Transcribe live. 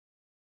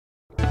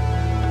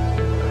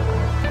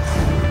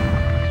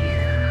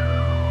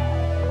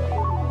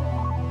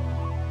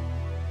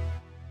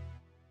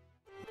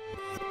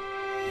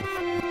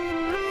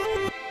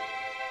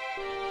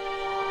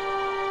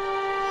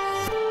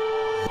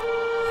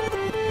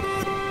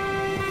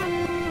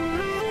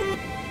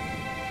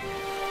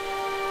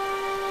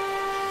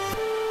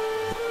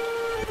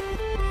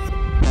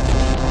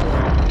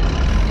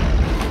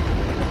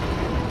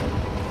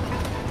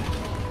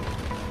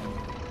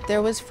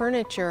there was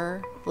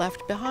furniture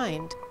left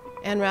behind.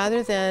 And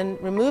rather than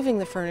removing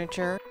the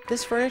furniture,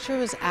 this furniture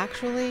was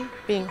actually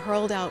being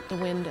hurled out the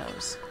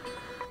windows,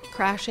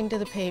 crashing to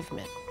the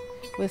pavement,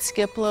 with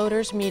skip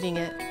loaders meeting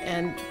it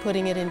and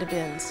putting it into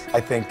bins. I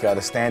think the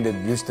standard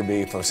used to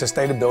be for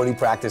sustainability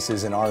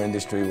practices in our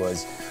industry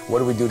was, what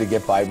do we do to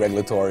get by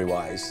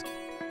regulatory-wise?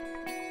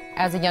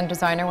 As a young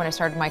designer, when I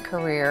started my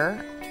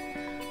career,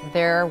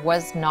 there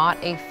was not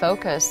a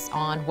focus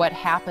on what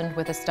happened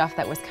with the stuff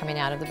that was coming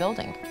out of the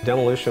building.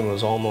 Demolition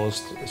was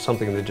almost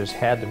something that just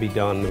had to be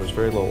done. There was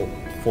very little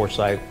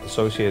foresight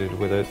associated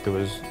with it. There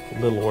was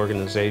little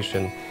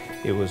organization.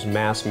 It was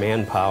mass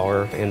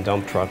manpower and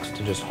dump trucks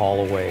to just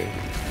haul away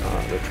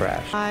the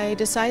trash. I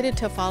decided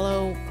to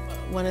follow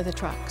one of the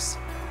trucks,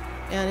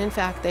 and in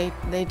fact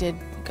they did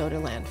go to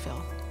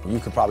landfill. You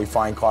could probably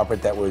find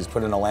carpet that was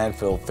put in a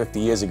landfill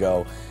 50 years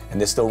ago, and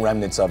there's still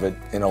remnants of it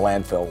in a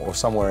landfill or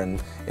somewhere in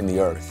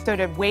the earth. So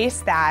to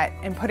waste that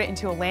and put it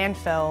into a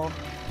landfill,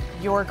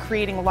 you're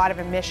creating a lot of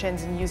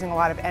emissions and using a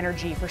lot of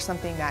energy for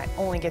something that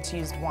only gets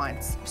used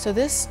once. So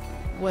this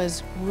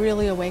was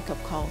really a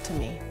wake-up call to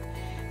me.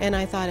 And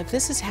I thought, if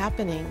this is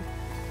happening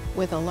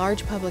with a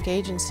large public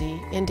agency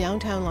in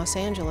downtown Los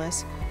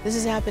Angeles, this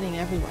is happening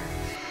everywhere.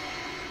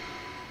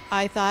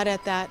 I thought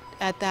at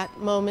that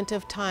moment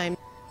of time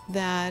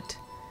that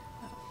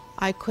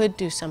I could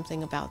do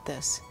something about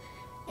this.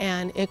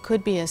 And it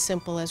could be as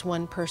simple as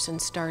one person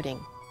starting.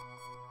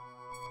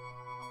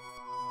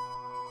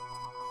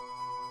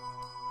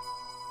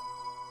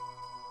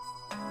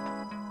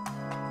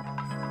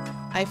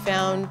 I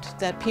found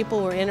that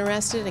people were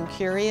interested and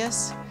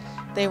curious.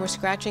 They were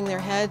scratching their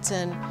heads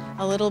and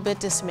a little bit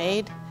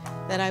dismayed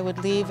that I would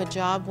leave a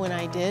job when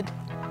I did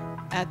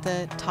at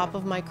the top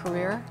of my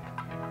career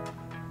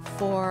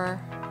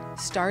for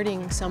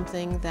starting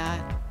something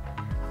that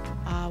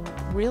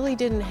really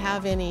didn't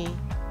have any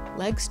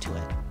legs to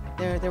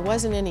it. There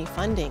wasn't any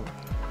funding.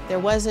 There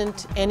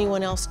wasn't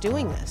anyone else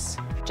doing this.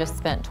 Just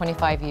spent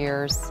 25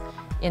 years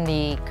in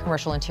the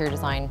commercial interior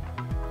design,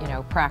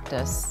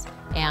 practice,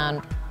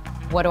 and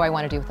what do I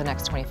want to do with the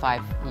next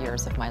 25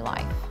 years of my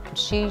life?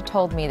 She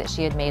told me that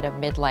she had made a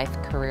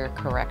midlife career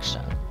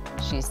correction.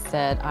 She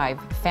said,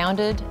 I've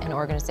founded an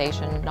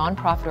organization,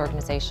 nonprofit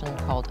organization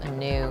called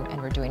ANEW,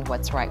 and we're doing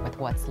what's right with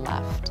what's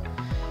left.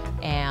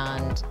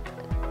 And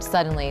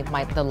suddenly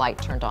the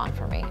light turned on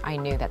for me. I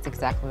knew that's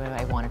exactly what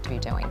I wanted to be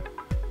doing.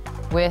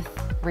 With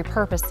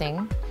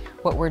repurposing,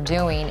 what we're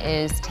doing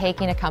is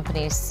taking a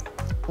company's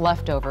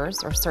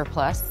leftovers or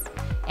surplus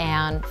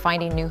and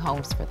finding new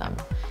homes for them,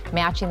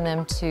 matching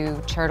them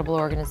to charitable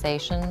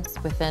organizations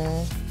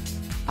within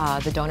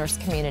the donors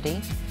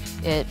community.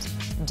 It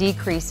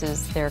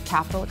decreases their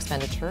capital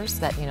expenditures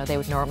that they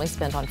would normally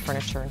spend on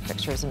furniture and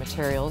fixtures and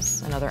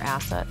materials and other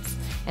assets,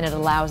 and it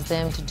allows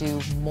them to do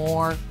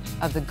more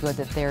of the good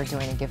that they're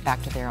doing and give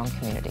back to their own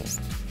communities.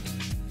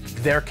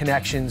 Their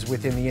connections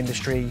within the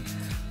industry,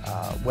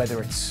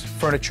 whether it's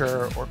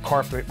furniture or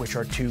carpet, which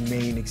are two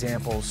main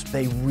examples,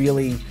 they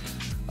really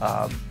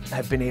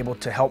have been able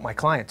to help my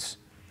clients.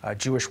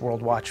 Jewish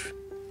World Watch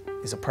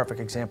is a perfect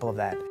example of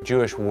that.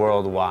 Jewish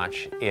World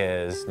Watch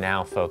is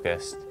now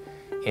focused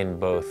in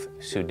both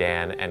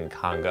Sudan and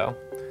Congo,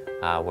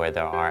 where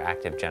there are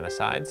active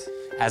genocides.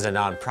 As a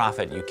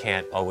nonprofit, you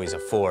can't always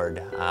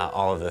afford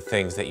all of the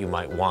things that you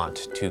might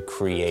want to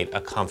create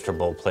a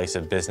comfortable place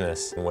of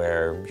business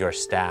where your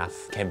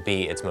staff can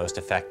be its most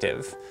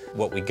effective.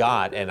 What we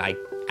got, and I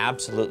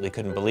absolutely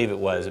couldn't believe it,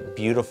 was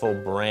beautiful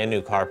brand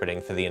new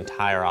carpeting for the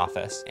entire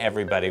office.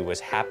 Everybody was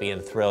happy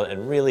and thrilled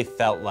and really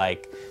felt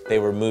like they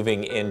were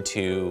moving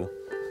into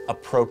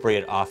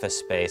appropriate office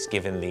space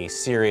given the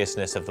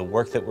seriousness of the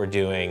work that we're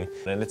doing,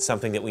 and it's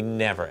something that we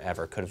never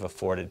ever could have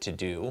afforded to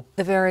do.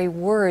 The very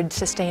word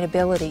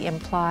sustainability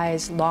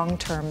implies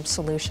long-term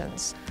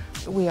solutions.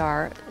 We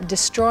are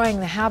destroying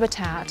the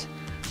habitat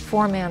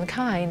for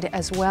mankind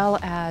as well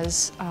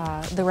as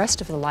the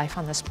rest of the life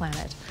on this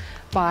planet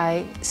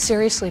by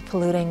seriously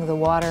polluting the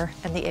water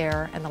and the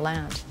air and the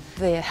land.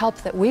 The help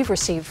that we've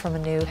received from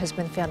ANEW has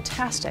been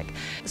fantastic.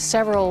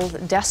 Several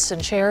desks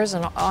and chairs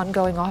and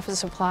ongoing office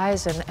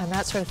supplies and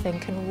that sort of thing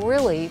can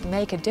really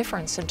make a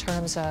difference in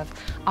terms of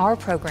our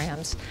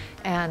programs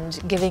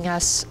and giving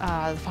us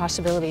the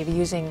possibility of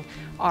using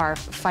our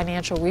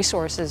financial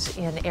resources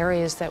in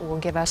areas that will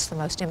give us the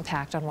most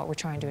impact on what we're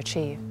trying to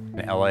achieve.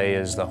 LA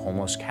is the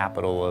homeless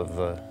capital of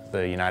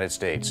the United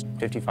States.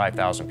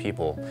 55,000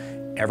 people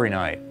every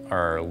night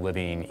are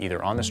living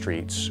either on the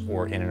streets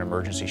or in an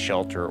emergency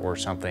shelter or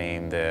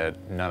something that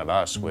none of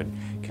us would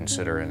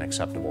consider an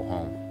acceptable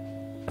home.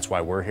 That's why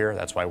we're here.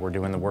 That's why we're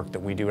doing the work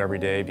that we do every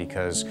day,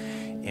 because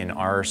in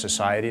our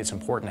society it's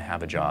important to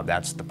have a job.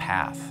 That's the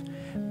path.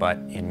 But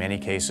in many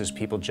cases,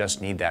 people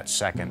just need that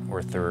second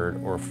or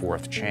third or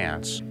fourth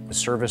chance. The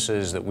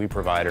services that we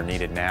provide are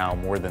needed now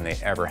more than they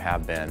ever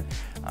have been,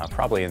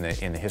 probably in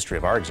the history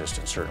of our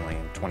existence, certainly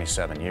in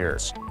 27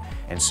 years.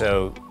 And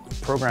so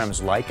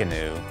programs like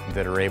ANEW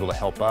that are able to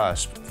help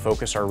us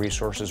focus our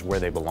resources where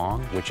they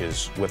belong, which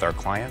is with our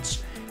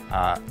clients,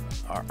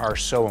 are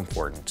so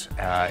important.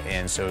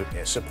 And so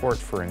support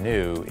for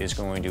ANEW is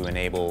going to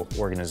enable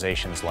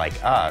organizations like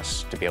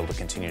us to be able to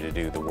continue to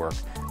do the work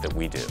that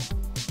we do.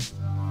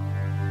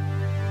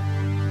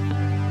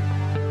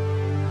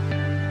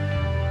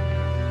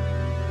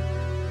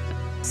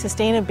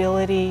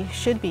 Sustainability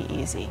should be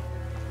easy,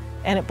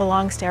 and it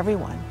belongs to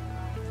everyone.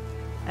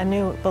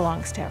 ANEW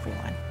belongs to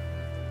everyone.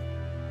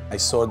 I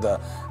saw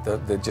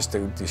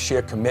the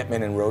sheer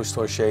commitment in Rose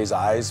Tourje's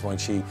eyes when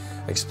she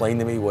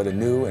explained to me what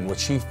ANEW and what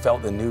she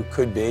felt ANEW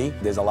could be.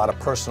 There's a lot of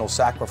personal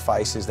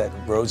sacrifices that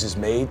Rose has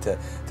made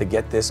to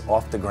get this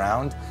off the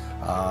ground,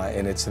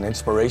 and it's an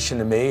inspiration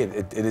to me.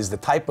 It is the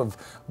type of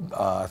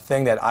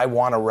thing that I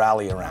want to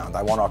rally around.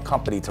 I want our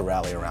company to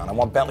rally around. I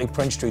want Bentley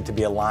Prince Street to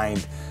be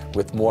aligned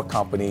with more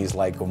companies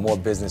or more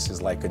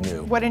businesses like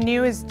ANEW. What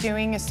ANEW is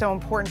doing is so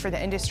important for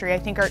the industry. I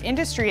think our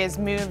industry has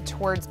moved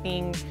towards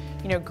being,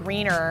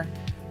 greener,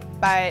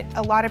 but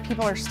a lot of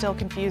people are still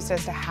confused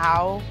as to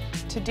how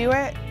to do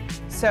it.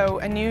 So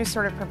ANEW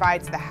sort of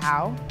provides the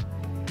how.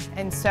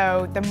 And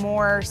so the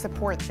more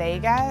support they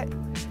get,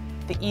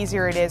 the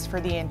easier it is for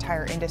the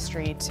entire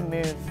industry to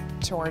move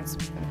towards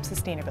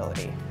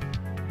sustainability.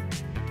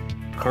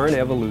 Current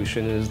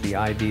evolution is the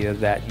idea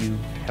that you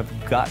have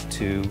got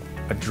to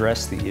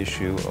address the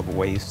issue of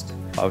waste,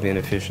 of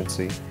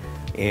inefficiency,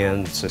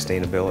 and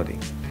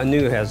sustainability.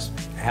 ANEW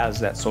has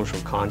that social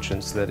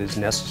conscience that is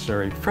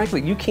necessary.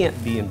 Frankly, you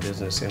can't be in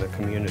business in a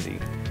community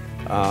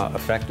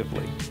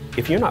effectively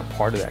if you're not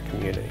part of that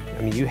community.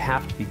 I mean, you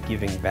have to be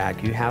giving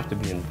back. You have to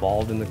be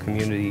involved in the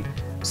community,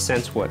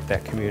 sense what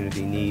that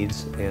community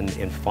needs,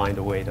 and find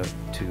a way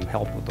to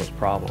help with those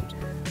problems.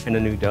 And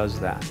ANEW does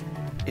that.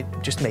 It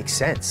just makes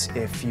sense.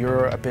 If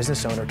you're a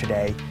business owner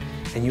today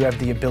and you have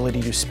the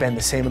ability to spend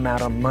the same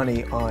amount of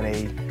money on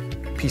a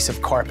piece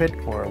of carpet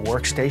or a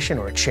workstation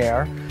or a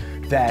chair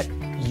that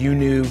you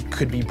knew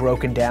could be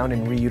broken down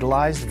and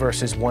reutilized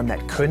versus one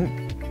that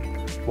couldn't,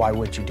 why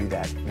would you do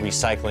that?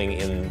 Recycling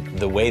in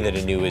the way that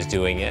ANEW is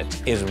doing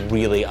it is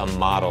really a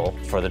model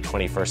for the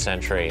 21st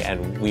century,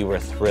 and we were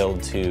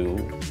thrilled to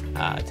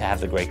have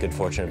the great good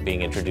fortune of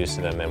being introduced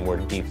to them, and we're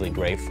deeply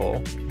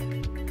grateful.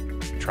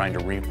 Trying to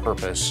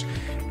repurpose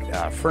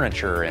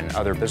furniture and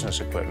other business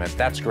equipment,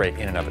 that's great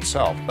in and of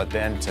itself, but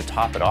then to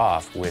top it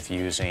off with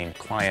using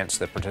clients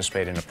that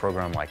participate in a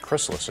program like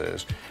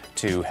Chrysalis's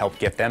to help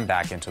get them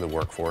back into the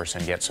workforce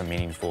and get some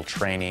meaningful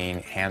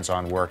training,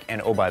 hands-on work,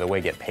 and oh, by the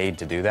way, get paid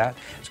to do that,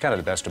 it's kind of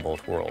the best of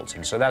both worlds.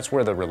 And so that's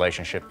where the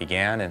relationship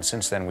began, and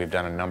since then we've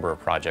done a number of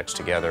projects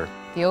together.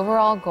 The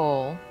overall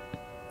goal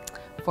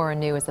for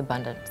ANEW is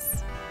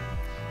abundance,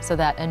 so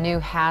that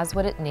ANEW has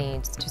what it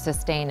needs to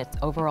sustain its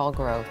overall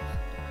growth,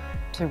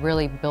 to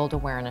really build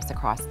awareness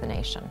across the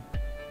nation,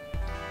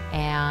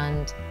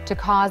 and to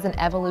cause an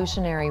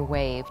evolutionary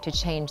wave to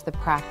change the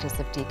practice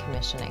of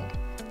decommissioning.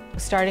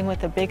 Starting with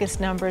the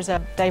biggest numbers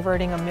of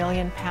diverting 1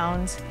 million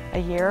pounds a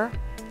year,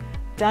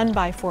 done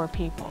by 4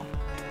 people.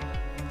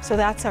 So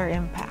that's our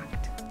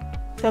impact.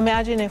 So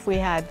imagine if we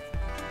had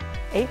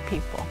 8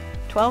 people,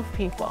 12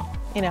 people,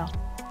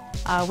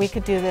 we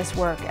could do this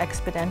work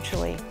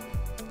exponentially.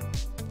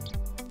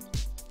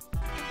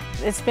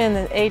 It's been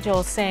the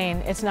age-old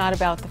saying, it's not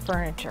about the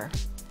furniture.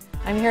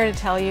 I'm here to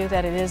tell you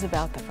that it is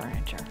about the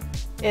furniture.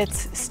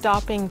 It's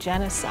stopping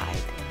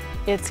genocide.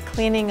 It's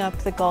cleaning up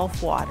the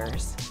Gulf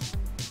waters.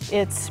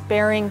 It's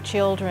sparing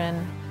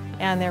children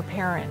and their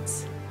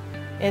parents.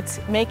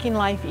 It's making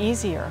life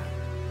easier.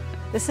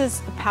 This is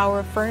the power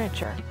of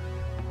furniture.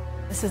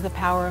 This is the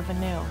power of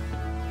ANEW.